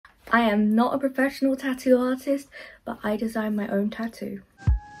I am not a professional tattoo artist, but I design my own tattoo.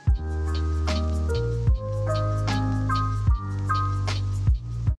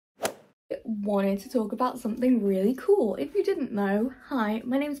 Wanted to talk about something really cool. If you didn't know, hi,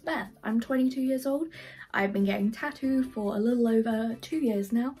 my name's Beth. I'm 22 years old. I've been getting tattooed for a little over 2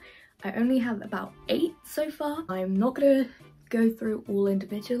 years now. I only have about 8 so far. I'm not gonna go through all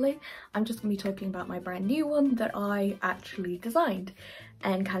individually. I'm just gonna be talking about my brand new one that I actually designed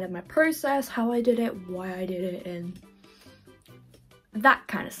and kind of my process, how I did it, why I did it, and that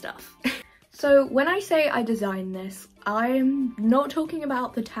kind of stuff. So when I say I designed this, I'm not talking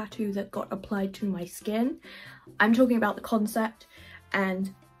about the tattoo that got applied to my skin. I'm talking about the concept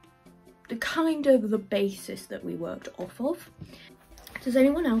and the kind of the basis that we worked off of. Does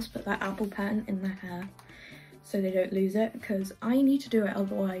anyone else put that apple pen in their hair so they don't lose it? Because I need to do it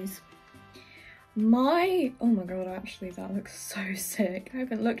otherwise. Oh my god, actually that looks so sick. I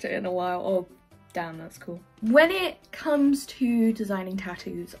haven't looked at it in a while. Oh damn, that's cool. When it comes to designing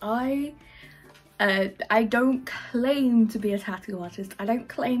tattoos, I don't claim to be a tattoo artist. I don't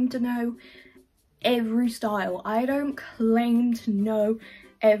claim to know every style. I don't claim to know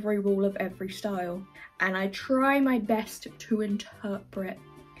every rule of every style. And I try my best to interpret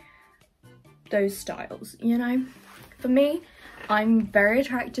those styles, you know? For me, I'm very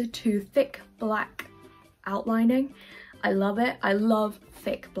attracted to thick black outlining. I love it. I love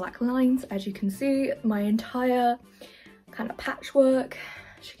thick black lines. As you can see, my entire kind of patchwork,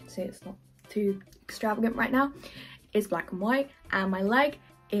 as you can see it's not too extravagant right now, is black and white, and my leg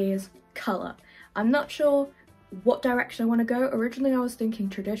is colour. I'm not sure what direction I want to go. Originally I was thinking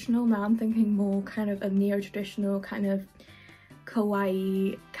traditional, now I'm thinking more kind of a neo-traditional, kind of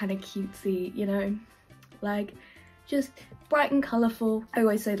kawaii, kind of cutesy, you know, like just bright and colourful. I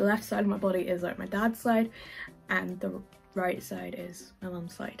always say the left side of my body is like my dad's side and the right side is my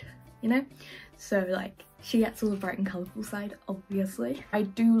mum's side, you know? So like she gets all the bright and colourful side, obviously. I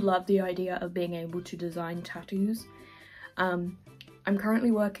do love the idea of being able to design tattoos. I'm currently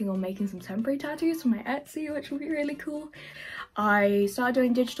working on making some temporary tattoos for my Etsy, which will be really cool. I started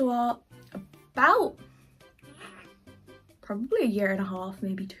doing digital art about probably 1.5 years,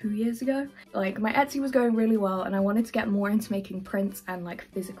 maybe 2 years ago. Like my Etsy was going really well and I wanted to get more into making prints and like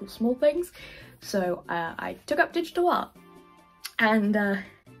physical small things. So I took up digital art and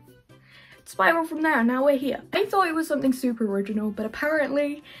spiraled from there, and now we're here. I thought it was something super original, but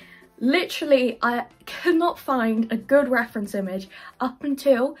apparently, literally, I could not find a good reference image up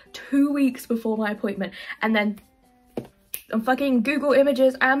until 2 weeks before my appointment. And then on fucking Google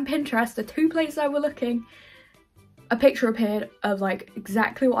Images and Pinterest, the 2 places I were looking, a picture appeared of like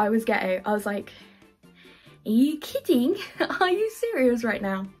exactly what I was getting. I was like, are you kidding? Are you serious right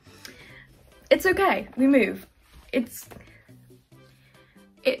now? It's okay, we move.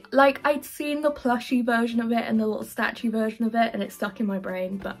 Like I'd seen the plushy version of it and the little statue version of it and it stuck in my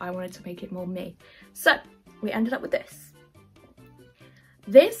brain, but I wanted to make it more me. So we ended up with this.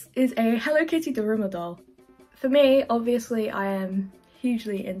 This is a Hello Kitty Daruma doll. For me, obviously, I am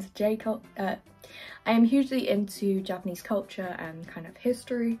hugely into Japanese culture and kind of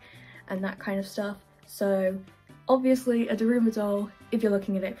history and that kind of stuff. So obviously a Daruma doll, if you're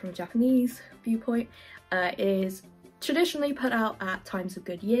looking at it from a Japanese viewpoint, is traditionally put out at times of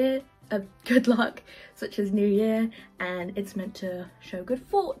good luck, such as New Year, and it's meant to show good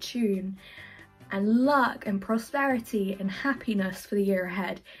fortune and luck and prosperity and happiness for the year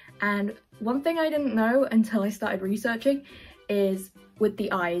ahead. And one thing I didn't know until I started researching is with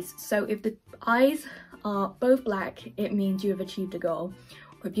the eyes. So if the eyes are both black, it means you have achieved a goal.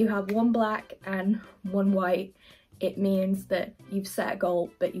 Or if you have one black and one white, it means that you've set a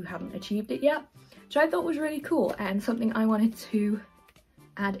goal but you haven't achieved it yet. Which I thought was really cool and something I wanted to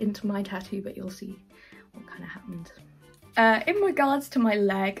add into my tattoo, but you'll see what kind of happened. In regards to my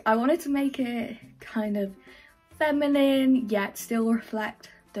leg, I wanted to make it kind of feminine yet still reflect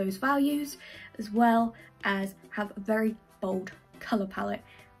those values, as well as have a very bold colour palette,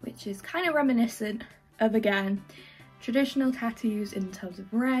 which is kind of reminiscent of, again, traditional tattoos in terms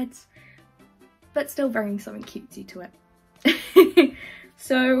of reds, but still bringing something cutesy to it.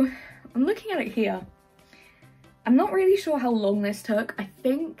 So I'm looking at it here. I'm not really sure how long this took. I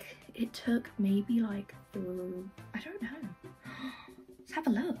think it took maybe like I don't know. Let's have a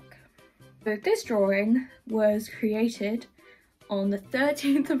look. So this drawing was created on the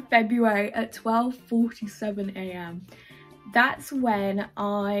 13th of February at 12:47 AM. That's when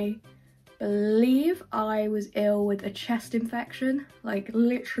I believe I was ill with a chest infection, like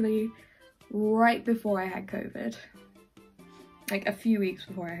literally right before I had COVID. Like a few weeks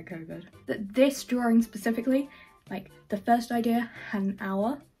before I had COVID. This drawing specifically, like the first idea had an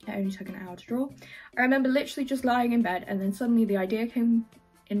hour It only took an hour to draw. I remember literally just lying in bed and then suddenly the idea came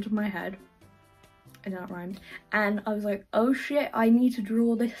into my head, and that rhymed, and I was like, oh shit, I need to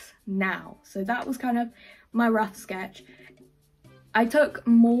draw this now. So that was kind of my rough sketch. I took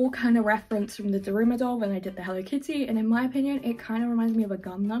more kind of reference from the Daruma doll when I did the Hello Kitty, and in my opinion it kind of reminds me of a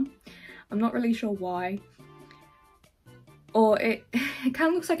Gundam. I'm not really sure why. Or it kind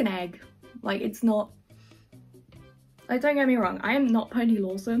of looks like an egg. Like, it's not, like, don't get me wrong, I am not Pony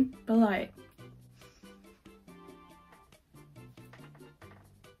Lawson, but like,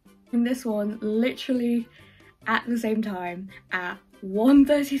 in this one, literally at the same time at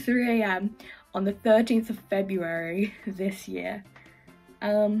 1:33 AM on the 13th of February this year.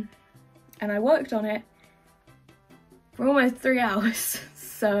 And I worked on it for almost 3 hours,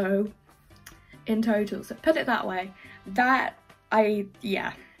 so in total, so put it that way, that I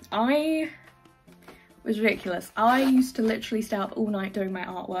was ridiculous. I used to literally stay up all night doing my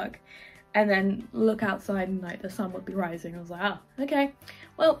artwork and then look outside and like the sun would be rising. I was like, oh, okay,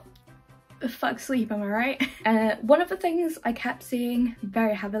 well, fuck sleep, am I right? One of the things I kept seeing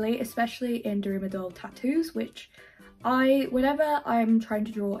very heavily, especially in Daruma doll tattoos, which whenever I'm trying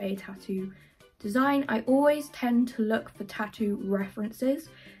to draw a tattoo design, I always tend to look for tattoo references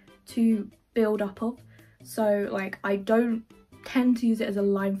to build up of. So like, I don't tend to use it as a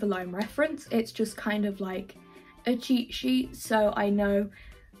line for line reference. It's just kind of like a cheat sheet, so I know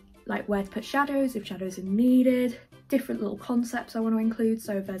like where to put shadows, if shadows are needed, different little concepts I want to include.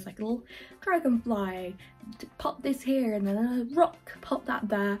 So if there's like a little dragonfly, pop this here, and then a rock, pop that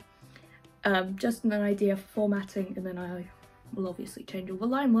there. Just an idea for formatting, and then I will obviously change all the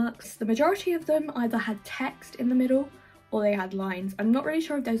line works. The majority of them either had text in the middle or they had lines. I'm not really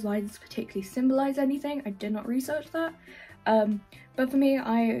sure if those lines particularly symbolize anything. I did not research that. But for me,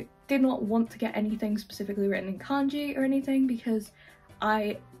 I did not want to get anything specifically written in kanji or anything because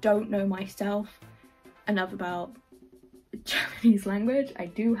I don't know myself enough about Japanese language. I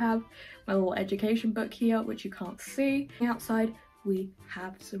do have my little education book here, which you can't see. Outside, we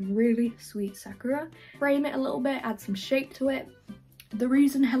have some really sweet sakura. Frame it a little bit, add some shape to it. The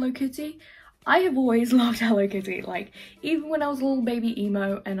reason Hello Kitty, I have always loved Hello Kitty. Like, even when I was a little baby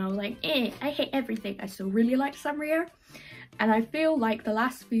emo and I was like, I hate everything, I still really liked Sanrio. And I feel like the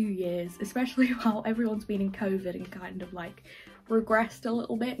last few years, especially while everyone's been in COVID and kind of like regressed a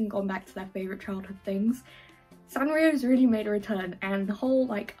little bit and gone back to their favourite childhood things, Sanrio's really made a return, and the whole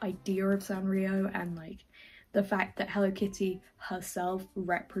like idea of Sanrio and like the fact that Hello Kitty herself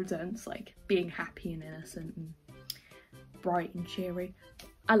represents like being happy and innocent and bright and cheery,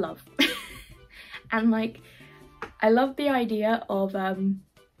 I love. And like, I love the idea of I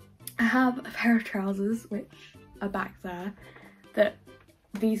have a pair of trousers which are back there, that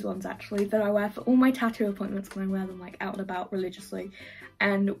these ones actually, that I wear for all my tattoo appointments when I wear them like out and about religiously.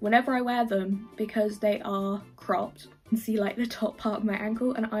 And whenever I wear them, because they are cropped, you can see like the top part of my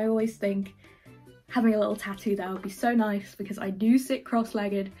ankle, and I always think having a little tattoo there would be so nice because I do sit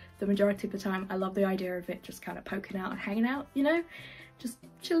cross-legged the majority of the time. I love the idea of it just kind of poking out and hanging out, you know, just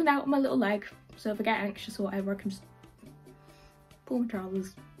chilling out on my little leg. So if I get anxious or whatever, I can just pull my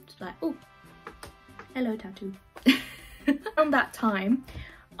trousers, just like, oh, hello tattoo. Around that time,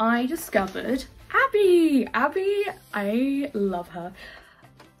 I discovered Abbie. Abbie, I love her.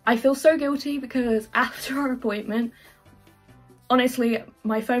 I feel so guilty because after our appointment, honestly,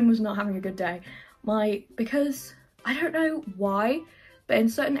 my phone was not having a good day. Because I don't know why, but in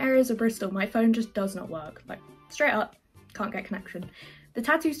certain areas of Bristol, my phone just does not work. Like, straight up, can't get connection. The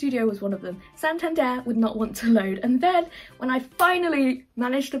tattoo studio was one of them. Santander would not want to load, and then when I finally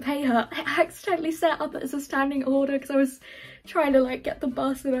managed to pay her, I accidentally set up it as a standing order because I was trying to like get the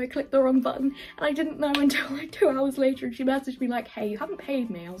bus and I clicked the wrong button, and I didn't know until like 2 hours later, and she messaged me like, hey, you haven't paid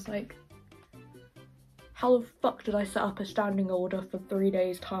me. I was like, how the fuck did I set up a standing order for 3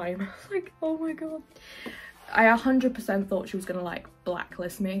 days time? I was like, oh my god. I 100% thought she was gonna like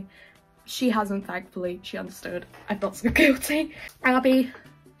blacklist me. She hasn't, thankfully. She understood. I felt so guilty. Abbie,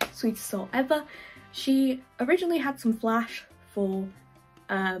 sweetest soul ever. She originally had some flash for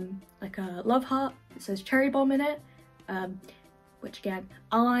like a love heart. It says cherry bomb in it, which again,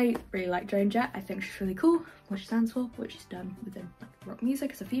 I really like Joan Jett. I think she's really cool, what she stands for, what she's done within like rock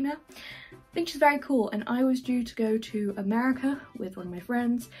music as a female. I think she's very cool, and I was due to go to America with one of my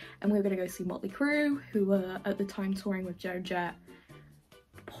friends, and we were gonna go see Motley Crue, who were at the time touring with Joan Jett,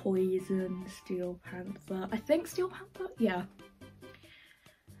 Poison, Steel Panther, I think Steel Panther, yeah.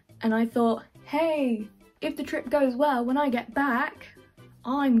 And I thought, hey, if the trip goes well, when I get back,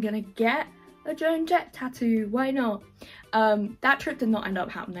 I'm gonna get a Joan Jett tattoo, why not? That trip did not end up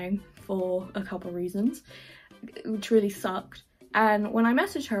happening for a couple of reasons, which really sucked. And when I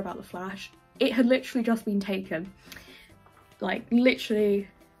messaged her about the flash, it had literally just been taken. Like, literally,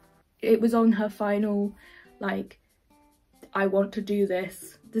 it was on her final, like, I want to do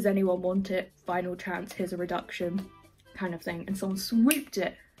this, does anyone want it, final chance, here's a reduction kind of thing, and someone swooped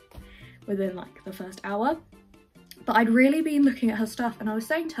it within like the first hour. But I'd really been looking at her stuff, and I was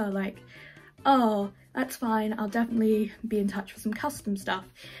saying to her like, oh, that's fine, I'll definitely be in touch for some custom stuff.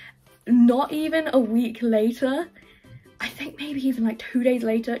 Not even a week later, I think maybe even like 2 days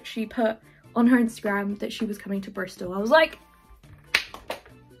later, she put on her Instagram that she was coming to Bristol. I was like,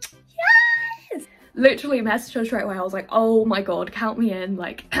 yes! Literally messaged her straight away. I was like, oh my god, count me in.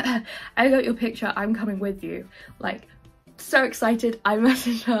 Like, I got your picture, I'm coming with you. Like, so excited. I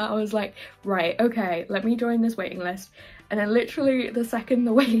messaged her. I was like, right, okay, let me join this waiting list. And then literally the second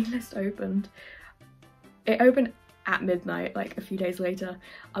the waiting list opened, it opened at midnight, like a few days later.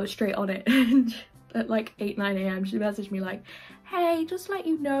 I was straight on it. And at like 8-9 a.m. she messaged me like, hey, just let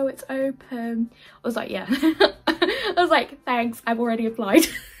you know it's open. I was like, yeah. I was like, thanks, I've already applied.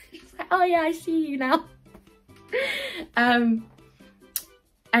 She's like, oh yeah, I see you now.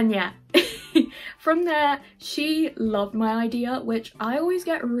 And yeah, from there, she loved my idea, which I always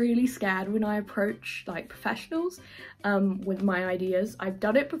get really scared when I approach like professionals with my ideas. I've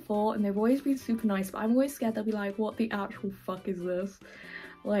done it before and they've always been super nice, but I'm always scared they'll be like, what the actual fuck is this?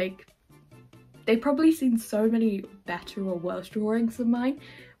 Like, they've probably seen so many better or worse drawings than mine,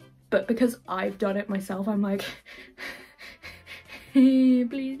 but because I've done it myself, I'm like,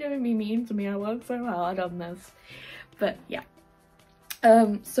 please don't be mean to me, I worked so hard on this. But yeah.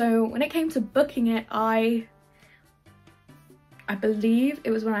 So when it came to booking it, I believe it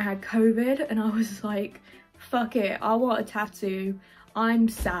was when I had COVID, and I was like, fuck it, I want a tattoo, I'm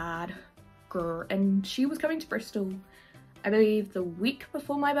sad, grr. And she was coming to Bristol, I believe the week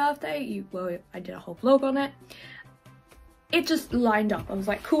before my birthday. Well, I did a whole vlog on it. It just lined up. I was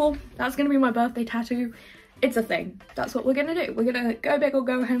like, cool, that's gonna be my birthday tattoo. It's a thing. That's what we're gonna do. We're gonna go big or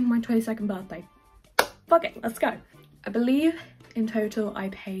go home on my 22nd birthday. Fuck it, let's go. I believe in total I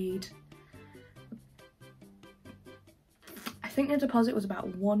paid, I think the deposit was about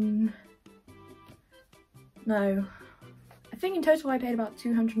I think in total I paid about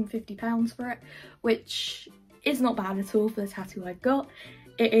 £250 for it, which is not bad at all for the tattoo I got.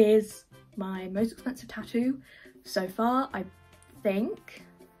 It is my most expensive tattoo so far, I think.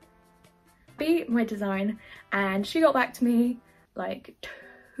 Be my design, and she got back to me like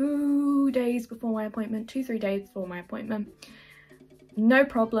 2 days before my appointment, 2-3 days before my appointment. No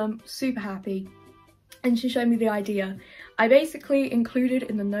problem, super happy. And she showed me the idea. I basically included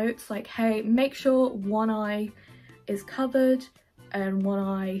in the notes like, hey, make sure one eye is covered and one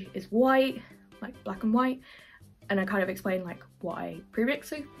eye is white, like black and white. And I kind of explained like what I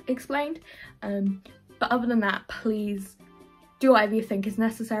previously explained. But other than that, please do whatever you think is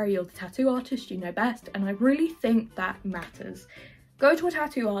necessary. You're the tattoo artist, you know best. And I really think that matters. Go to a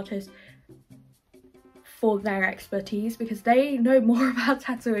tattoo artist for their expertise, because they know more about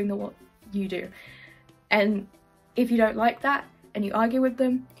tattooing than what you do. And if you don't like that and you argue with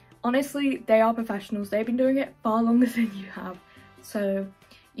them, honestly, they are professionals. They've been doing it far longer than you have. So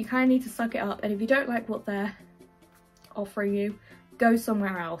you kind of need to suck it up. And if you don't like what they're offering you, go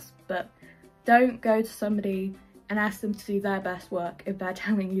somewhere else. But don't go to somebody and ask them to do their best work if they're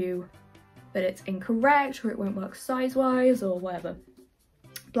telling you that it's incorrect or it won't work size-wise or whatever.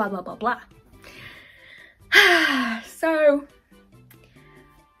 Blah, blah, blah, blah. So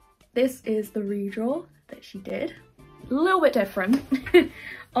this is the redraw that she did. A little bit different.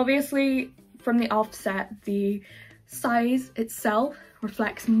 Obviously, from the offset, the size itself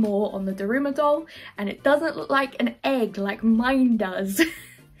reflects more on the Daruma doll, and it doesn't look like an egg like mine does.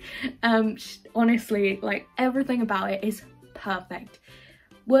 Honestly, like, everything about it is perfect.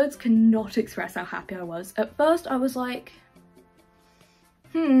 Words cannot express how happy I was. At first I was like,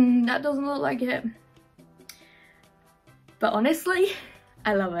 that doesn't look like it. But honestly,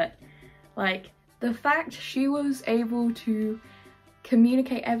 I love it. Like, the fact she was able to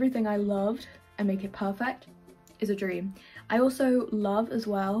communicate everything I loved and make it perfect is a dream. I also love as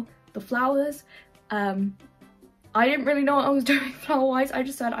well the flowers. I didn't really know what I was doing flower wise. I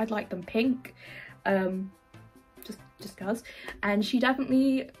just said I'd like them pink, just cause. And she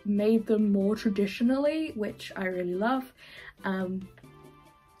definitely made them more traditionally, which I really love.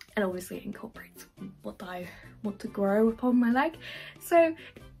 And obviously it incorporates what I want to grow upon my leg. So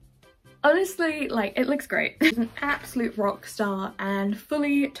honestly, like, it looks great. She's an absolute rock star and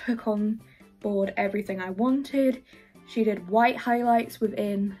fully took on board everything I wanted. She did white highlights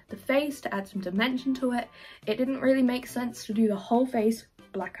within the face to add some dimension to it. It didn't really make sense to do the whole face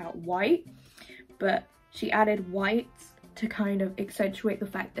blackout white, but she added whites to kind of accentuate the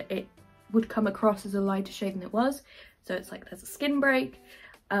fact that it would come across as a lighter shade than it was. So it's like there's a skin break,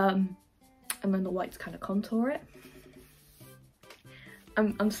 and then the whites kind of contour it.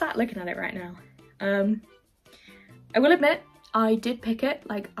 I'm sat looking at it right now. I will admit, I did pick it.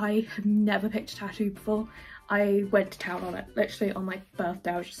 Like, I have never picked a tattoo before. I went to town on it. Literally on my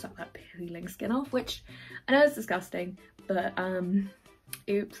birthday, I was just sat there peeling skin off, which I know is disgusting, but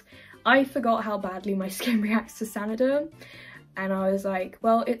oops. I forgot how badly my skin reacts to Sanriocore, and I was like,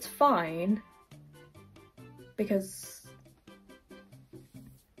 well, it's fine, because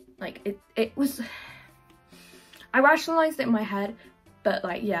like it was, I rationalized it in my head, but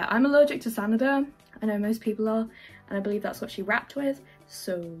like, yeah, I'm allergic to Sanriocore. I know most people are, and I believe that's what she rapped with,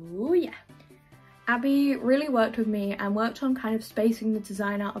 so yeah. Abbie really worked with me and worked on kind of spacing the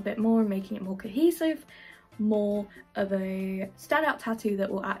design out a bit more and making it more cohesive, more of a standout tattoo that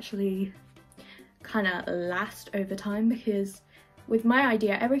will actually kind of last over time, because with my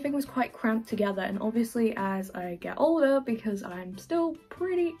idea everything was quite cramped together, and obviously as I get older, because I'm still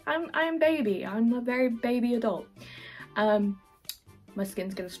pretty, I'm baby, I'm a very baby adult, my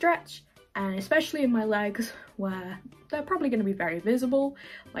skin's gonna stretch, and especially in my legs where they're probably going to be very visible,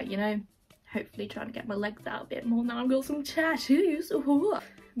 like, you know, hopefully trying to get my legs out a bit more now I've got some tattoos. Ooh.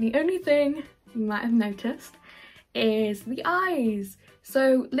 The only thing you might have noticed is the eyes.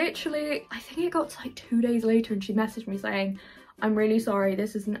 So literally, I think it got to like 2 days later and she messaged me saying, I'm really sorry,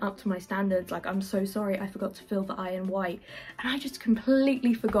 this isn't up to my standards, like I'm so sorry, I forgot to fill the eye in white. And I just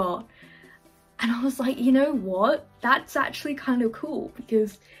completely forgot. And I was like, you know what, that's actually kind of cool,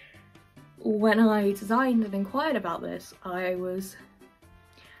 because when I designed and inquired about this, I was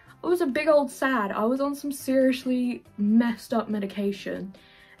a big old sad. I was on some seriously messed up medication,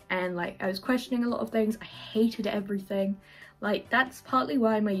 and like I was questioning a lot of things. I hated everything. Like, that's partly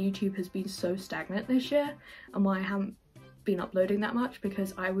why my YouTube has been so stagnant this year and why I haven't been uploading that much,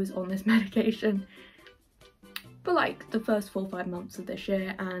 because I was on this medication for like the first 4 or 5 months of this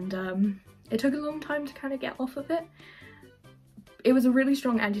year, and it took a long time to kind of get off of it. It was a really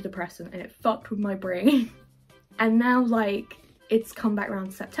strong antidepressant and it fucked with my brain. And now, like, it's come back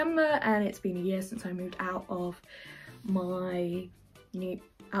around September and it's been a year since I moved out of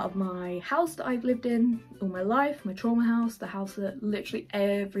my house that I've lived in all my life, my trauma house, the house that literally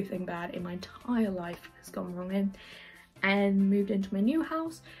everything bad in my entire life has gone wrong in, and moved into my new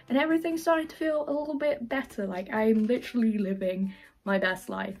house, and everything's starting to feel a little bit better. Like, I'm literally living my best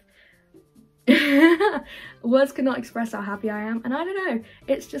life. Words cannot express how happy I am, and I don't know,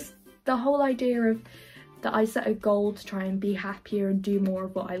 it's just the whole idea of that I set a goal to try and be happier and do more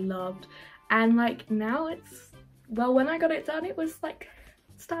of what I loved, and like now it's, well, when I got it done it was like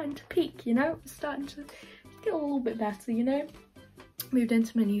starting to peak, you know, starting to get a little bit better, you know. Moved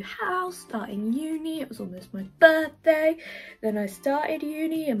into my new house, starting uni, it was almost my birthday, then I started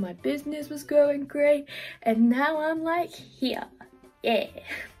uni and my business was going great, and now I'm like here, yeah.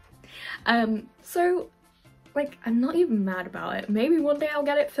 So like, I'm not even mad about it. Maybe one day I'll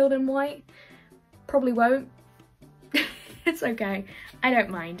get it filled in white, probably won't. It's okay, I don't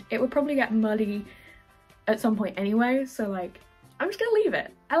mind. It would probably get muddy at some point anyway, so like, I'm just gonna leave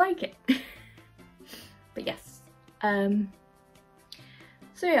it. I like it. But yes, so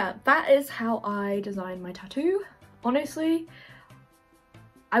yeah, that is how I designed my tattoo. Honestly,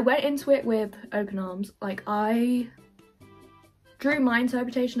 I went into it with open arms. Like, I drew my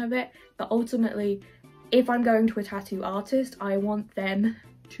interpretation of it, but ultimately, if I'm going to a tattoo artist, I want them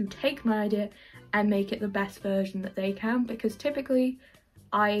to take my idea and make it the best version that they can, because typically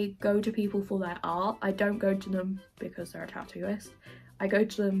I go to people for their art. I don't go to them because they're a tattooist. I go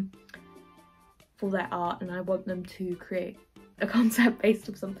to them for their art, and I want them to create a concept based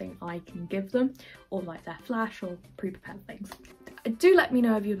on something I can give them, or like their flash or pre-prepared things. Do let me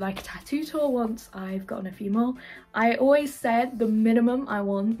know if you'd like a tattoo tour once I've gotten a few more. I always said the minimum I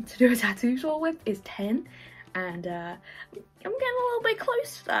want to do a tattoo tour with is 10, and I'm getting a little bit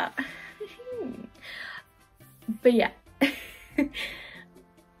close to that. But yeah,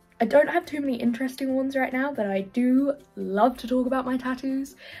 I don't have too many interesting ones right now, but I do love to talk about my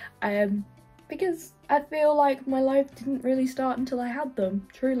tattoos, because I feel like my life didn't really start until I had them.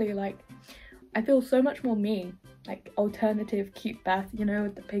 Truly, like, I feel so much more me, like alternative cute Beth, you know,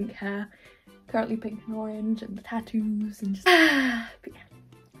 with the pink hair, currently pink and orange, and the tattoos, and just but yeah,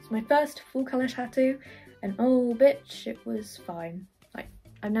 it's my first full colour tattoo, and oh bitch, it was fine. Like,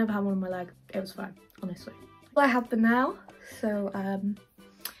 I've never had one on my leg, it was fine, honestly. Well, I have them now, so I'm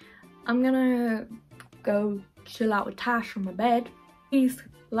gonna go chill out with Tash on my bed. Please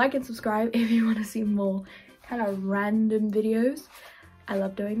like and subscribe if you want to see more kind of random videos. I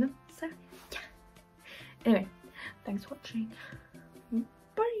love doing them, so yeah. Anyway, Thanks for watching.